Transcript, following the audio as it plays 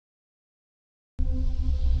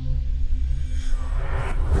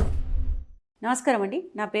నమస్కారం అండి.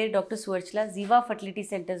 నా పేరు డాక్టర్ సువర్చల, జీవా ఫర్టిలిటీ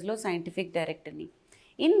సెంటర్స్లో సైంటిఫిక్ డైరెక్టర్ని.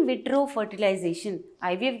 ఇన్ విట్రో ఫర్టిలైజేషన్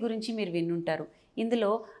ఐవీఎఫ్ గురించి మీరు వినుంటారు.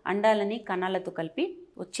 ఇందులో అండాలని కణాలతో కలిపి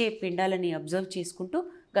వచ్చే పిండాలని అబ్జర్వ్ చేసుకుంటూ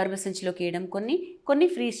గర్భసంచిలోకి వేయడం, కొన్ని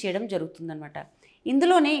ఫ్రీజ్ చేయడం జరుగుతుందన్నమాట.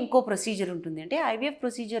 ఇందులోనే ఇంకో ప్రొసీజర్ ఉంటుంది. అంటే ఐవీఎఫ్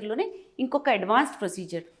ప్రొసీజర్లోనే ఇంకొక అడ్వాన్స్డ్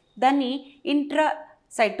ప్రొసీజర్, దాన్ని ఇంట్రా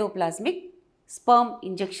సైటోప్లాస్మిక్ స్పర్మ్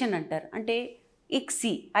ఇంజెక్షన్ అంటారు. అంటే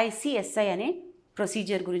ICSI అనే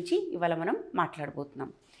ప్రొసీజర్ గురించి ఇవాళ మనం మాట్లాడబోతున్నాం.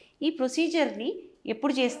 ఈ ప్రొసీజర్ని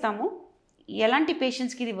ఎప్పుడు చేస్తాము, ఎలాంటి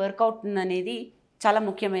పేషెంట్స్కి ఇది వర్కౌట్ అనేది చాలా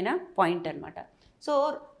ముఖ్యమైన పాయింట్ అనమాట. సో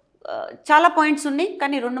చాలా పాయింట్స్ ఉన్నాయి,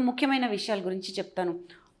 కానీ రెండు ముఖ్యమైన విషయాల గురించి చెప్తాను.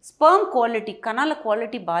 స్పర్మ్ క్వాలిటీ, కణాల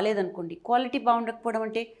క్వాలిటీ బాగాలేదనుకోండి. క్వాలిటీ బాగుండకపోవడం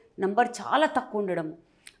అంటే నంబర్ చాలా తక్కువ ఉండడము,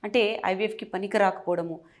 అంటే ఐవీఎఫ్కి పనికి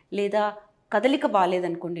రాకపోవడము, లేదా కదలిక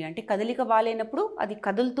బాగాలేదనుకోండి. అంటే కదలిక బాగాలేనప్పుడు అది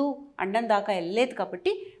కదులుతూ అండం దాకా వెళ్ళలేదు,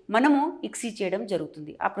 కాబట్టి మనము ICSI చేయడం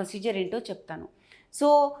జరుగుతుంది. ఆ ప్రొసీజర్ ఏంటో చెప్తాను. సో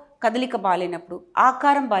కదలిక బాగాలేనప్పుడు,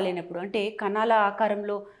 ఆకారం బాగాలేనప్పుడు, అంటే కణాల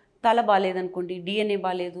ఆకారంలో తల బాగాలేదనుకోండి, DNA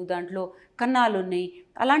బాగాలేదు, దాంట్లో కణాలు ఉన్నాయి,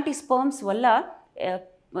 అలాంటి స్పర్మ్స్ వల్ల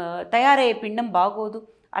తయారయ్యే పిండం బాగోదు.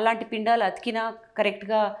 అలాంటి పిండాలు అతికినా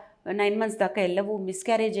కరెక్ట్గా 9 months దాకా వెళ్ళవు,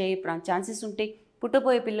 మిస్క్యారేజ్ అయ్యే ఛాన్సెస్ ఉంటాయి,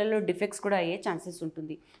 పుట్టబోయే పిల్లల్లో డిఫెక్ట్స్ కూడా అయ్యే ఛాన్సెస్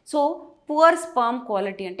ఉంటుంది. సో పువర్ స్పర్మ్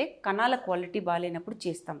క్వాలిటీ అంటే కణాల క్వాలిటీ బాగాలేనప్పుడు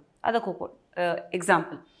చేస్తాం. అదొక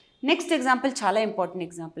ఎగ్జాంపుల్. నెక్స్ట్ ఎగ్జాంపుల్ చాలా ఇంపార్టెంట్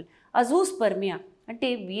ఎగ్జాంపుల్, అజూస్పర్మియా. అంటే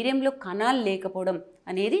వీర్యంలో కణాలు లేకపోవడం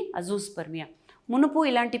అనేది అజూస్పర్మియా. మునుపు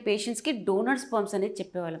ఇలాంటి పేషెంట్స్కి డోనర్ స్పర్మ్స్ అనేది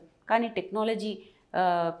చెప్పేవాళ్ళం, కానీ టెక్నాలజీ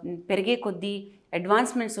పెరిగే కొద్దీ,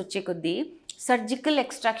 అడ్వాన్స్మెంట్స్ వచ్చే కొద్దీ సర్జికల్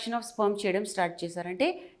ఎక్స్ట్రాక్షన్ ఆఫ్ స్పర్మ్ చేయడం స్టార్ట్ చేశారంటే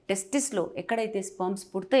టెస్టిస్లో ఎక్కడైతే స్పర్మ్స్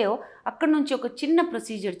పుడతాయో అక్కడ నుంచి ఒక చిన్న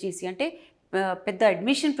ప్రొసీజర్ చేసి, అంటే పెద్ద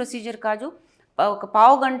అడ్మిషన్ ప్రొసీజర్ కాదు, ఒక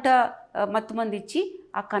పావు గంట మత్తుమంది ఇచ్చి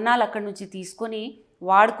ఆ కణాలు అక్కడి నుంచి తీసుకొని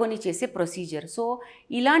వాడుకొని చేసే ప్రొసీజర్. సో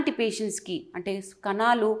ఇలాంటి పేషెంట్స్కి, అంటే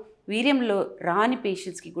కణాలు వీర్యంలో రాని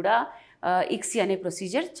పేషెంట్స్కి కూడా ICSI అనే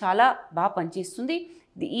ప్రొసీజర్ చాలా బాగా పనిచేస్తుంది.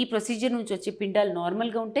 ఈ ప్రొసీజర్ నుంచి వచ్చే పిండాలు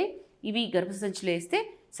నార్మల్గా ఉంటాయి, ఇవి గర్భసంచిలో వేస్తే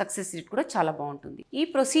సక్సెస్ రేట్ కూడా చాలా బాగుంటుంది. ఈ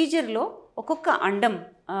ప్రొసీజర్లో ఒక్కొక్క అండం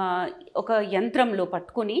ఒక యంత్రంలో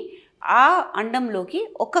పట్టుకొని ఆ అండంలోకి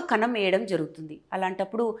ఒక కణం వేయడం జరుగుతుంది.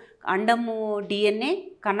 అలాంటప్పుడు అండము DNA,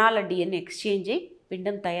 కణాల DNA ఎక్స్చేంజ్ అయ్యి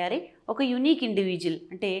పిండం తయారై ఒక యూనిక్ ఇండివిజువల్,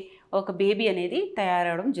 అంటే ఒక బేబీ అనేది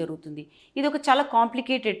తయారవడం జరుగుతుంది. ఇది ఒక చాలా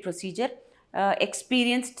complicated procedure.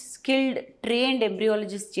 Experienced, skilled, trained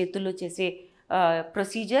embryologist చేతుల్లో చేసే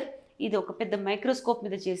ప్రొసీజర్. ఇది ఒక పెద్ద మైక్రోస్కోప్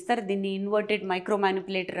మీద చేస్తారు. దీన్ని ఇన్వర్టెడ్ మైక్రో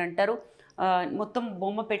మ్యానిపులేటర్ అంటారు. మొత్తం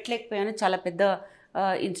బొమ్మ పెట్టలేకపోయాను, చాలా పెద్ద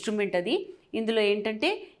ఇన్స్ట్రుమెంట్ అది. ఇందులో ఏంటంటే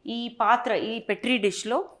ఈ పెట్రీ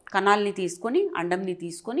డిష్లో కణాలని తీసుకొని, అండంని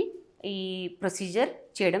తీసుకొని ఈ ప్రొసీజర్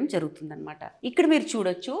చేయడం జరుగుతుందన్నమాట. ఇక్కడ మీరు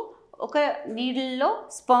చూడొచ్చు, ఒక నీడిల్లో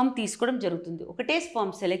స్పర్మ్ తీసుకోవడం జరుగుతుంది. ఒకటే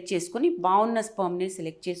స్పర్మ్ సెలెక్ట్ చేసుకొని, బాగున్న స్పర్మ్ని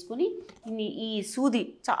సెలెక్ట్ చేసుకొని, ఈ సూది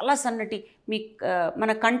చాలా సన్నటి,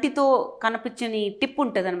 మన కంటితో కనిపించని టిప్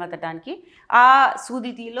ఉంటుంది అనమాట, దానికి ఆ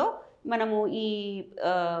సూదిలో మనము ఈ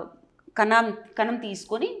కణం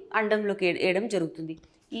తీసుకొని అండంలోకి వేయడం జరుగుతుంది.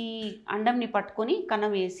 ఈ అండంని పట్టుకొని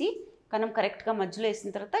కణం వేసి, కణం కరెక్ట్గా మధ్యలో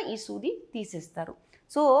వేసిన తర్వాత ఈ సూది తీసేస్తారు.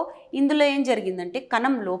 సో ఇందులో ఏం జరిగిందంటే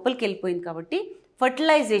కణం లోపలికి వెళ్ళిపోయింది, కాబట్టి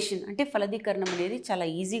ఫర్టిలైజేషన్ అంటే ఫలదీకరణం అనేది చాలా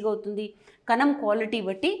ఈజీగా అవుతుంది. కణం క్వాలిటీ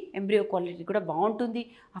బట్టి ఎంబ్రియో క్వాలిటీ కూడా బాగుంటుంది.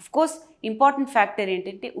 అఫ్కోర్స్ ఇంపార్టెంట్ ఫ్యాక్టర్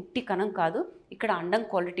ఏంటంటే ఉట్టి కణం కాదు, ఇక్కడ అండం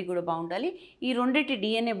క్వాలిటీ కూడా బాగుండాలి. ఈ రెండింటి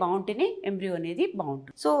DNA బాగుంటేనే ఎంబ్రియో అనేది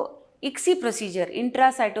బాగుంటుంది. So ICSI procedure, intra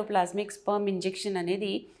cytoplasmic sperm injection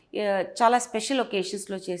అనేది చాలా స్పెషల్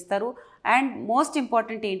ఒకేషన్స్లో చేస్తారు. అండ్ మోస్ట్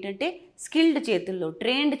ఇంపార్టెంట్ ఏంటంటే స్కిల్డ్ చేతుల్లో,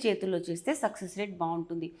 ట్రైన్డ్ చేతుల్లో చేస్తే సక్సెస్ రేట్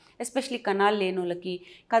బాగుంటుంది. ఎస్పెషలీ కణాలు లేని వాళ్ళకి,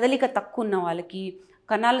 కదలిక తక్కువ ఉన్న వాళ్ళకి,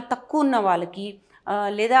 కణాలు తక్కువ ఉన్న వాళ్ళకి,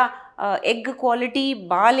 లేదా ఎగ్ క్వాలిటీ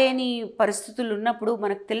బాగాలేని పరిస్థితులు ఉన్నప్పుడు,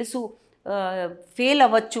 మనకు తెలుసు ఫెయిల్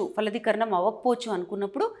అవ్వచ్చు, ఫలదీకరణం అవ్వకపోవచ్చు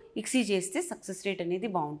అనుకున్నప్పుడు ICSI చేస్తే సక్సెస్ రేట్ అనేది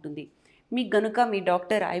బాగుంటుంది. మీకు గనుక మీ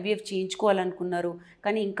డాక్టర్ IVF చేయించుకోవాలనుకున్నారు,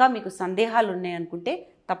 కానీ ఇంకా మీకు సందేహాలు ఉన్నాయనుకుంటే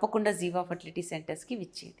తప్పకుండా జీవా ఫర్టిలిటీ సెంటర్స్కి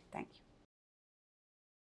విచ్చేయండి. Thank you.